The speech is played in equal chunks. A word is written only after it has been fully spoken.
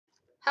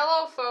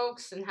Hello,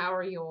 folks, and how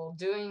are you all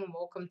doing?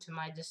 Welcome to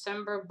my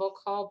December book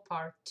haul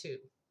part 2.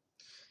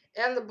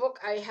 And the book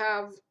I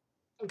have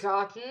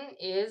gotten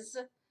is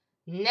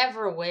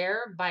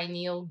Neverwhere by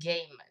Neil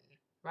Gaiman.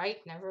 Right?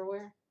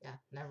 Neverwhere? Yeah,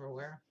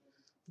 Neverwhere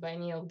by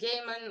Neil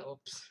Gaiman.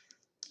 Oops.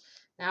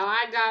 Now,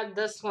 I got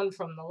this one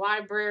from the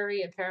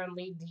library.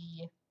 Apparently,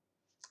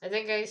 I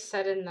think I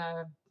said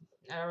I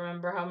don't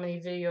remember how many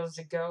videos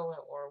ago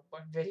or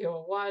what video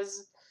it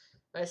was.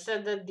 I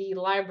said that the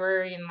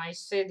library in my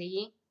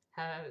city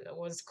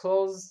was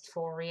closed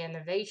for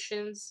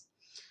renovations.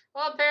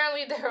 Well,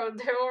 apparently they've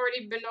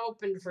already been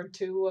open for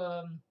 2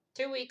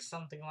 weeks,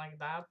 something like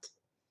that.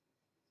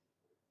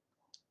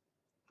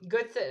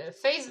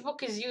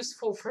 Facebook is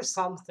useful for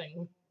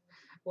something,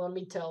 let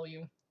me tell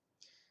you.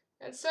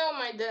 And so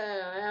I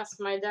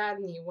asked my dad,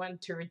 and he went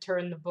to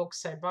return the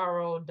books I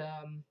borrowed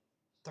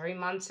 3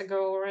 months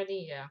ago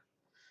already. Yeah,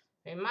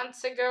 3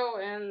 months ago,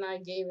 and I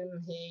gave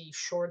him a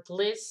short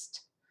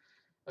list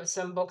of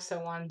some books I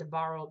wanted to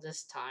borrow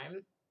this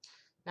time.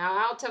 Now,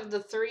 out of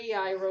the three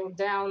I wrote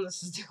down,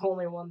 this is the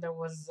only one that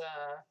was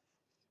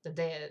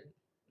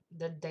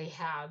that they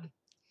had.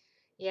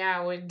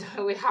 Yeah, we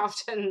we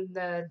often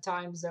the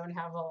times don't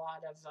have a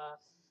lot of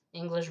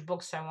English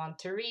books I want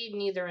to read,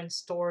 neither in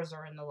stores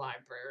or in the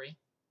library.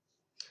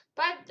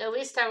 But at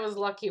least I was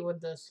lucky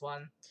with this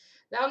one.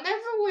 Now,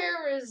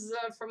 Neverwhere is,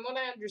 from what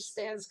I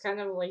understand, is kind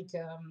of like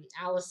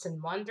Alice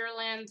in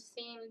Wonderland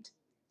themed.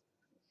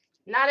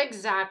 Not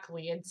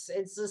exactly. It's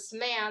this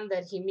man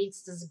that he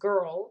meets this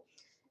girl,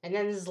 and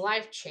then his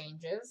life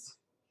changes.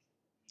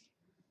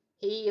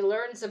 He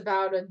learns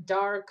about a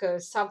dark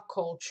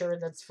subculture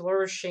that's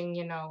flourishing,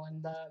 in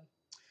the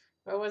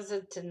what was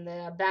it, in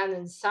the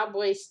abandoned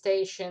subway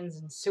stations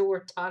and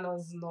sewer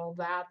tunnels and all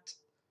that.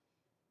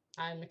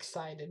 I'm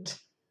excited.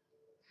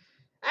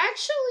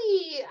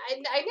 Actually, I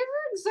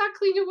never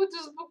exactly knew what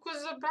this book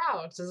was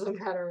about, as a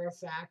matter of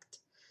fact.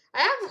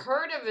 I have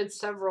heard of it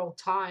several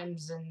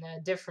times in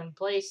different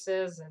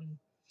places and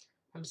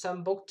from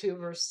some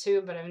booktubers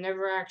too, but I've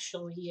never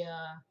actually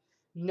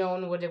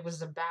known what it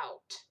was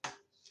about.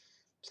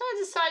 So I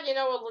decided,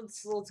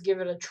 let's give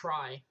it a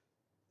try.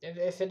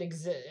 If it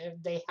exists,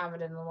 if they have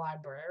it in the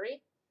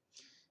library,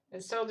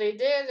 and so they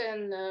did,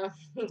 and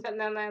and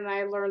then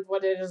I learned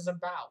what it is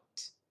about.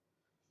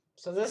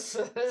 So this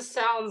this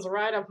sounds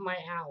right up my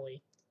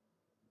alley,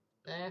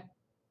 eh?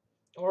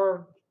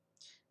 Or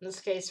in this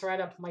case,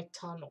 right up my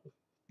tunnel.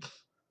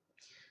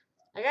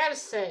 I gotta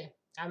say,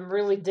 I'm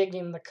really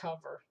digging the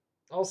cover.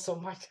 Also,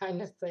 my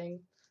kind of thing.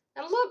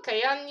 And look,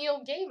 I got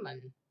Neil Gaiman.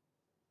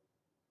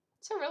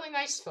 It's a really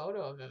nice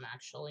photo of him,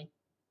 actually.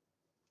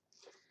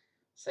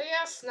 So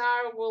yes, now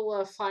I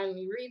will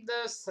finally read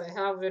this. I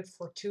have it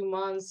for 2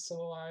 months,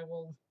 so I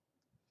will.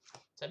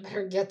 So I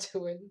better get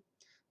to it.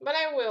 But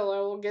I will. I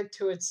will get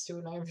to it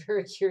soon. I'm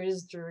very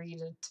curious to read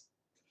it.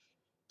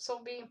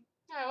 So be.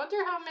 I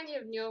wonder how many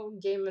of Neil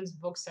Gaiman's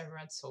books I've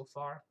read so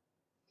far.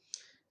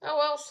 Oh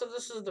well, so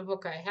this is the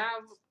book I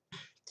have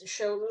to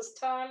show this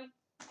time.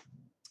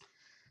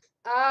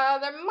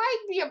 There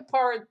might be a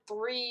part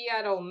 3.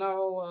 I don't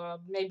know.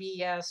 Maybe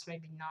yes,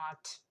 maybe not.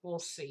 We'll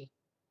see.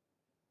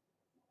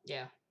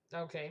 Yeah.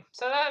 Okay.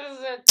 So that is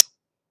it.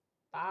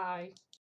 Bye.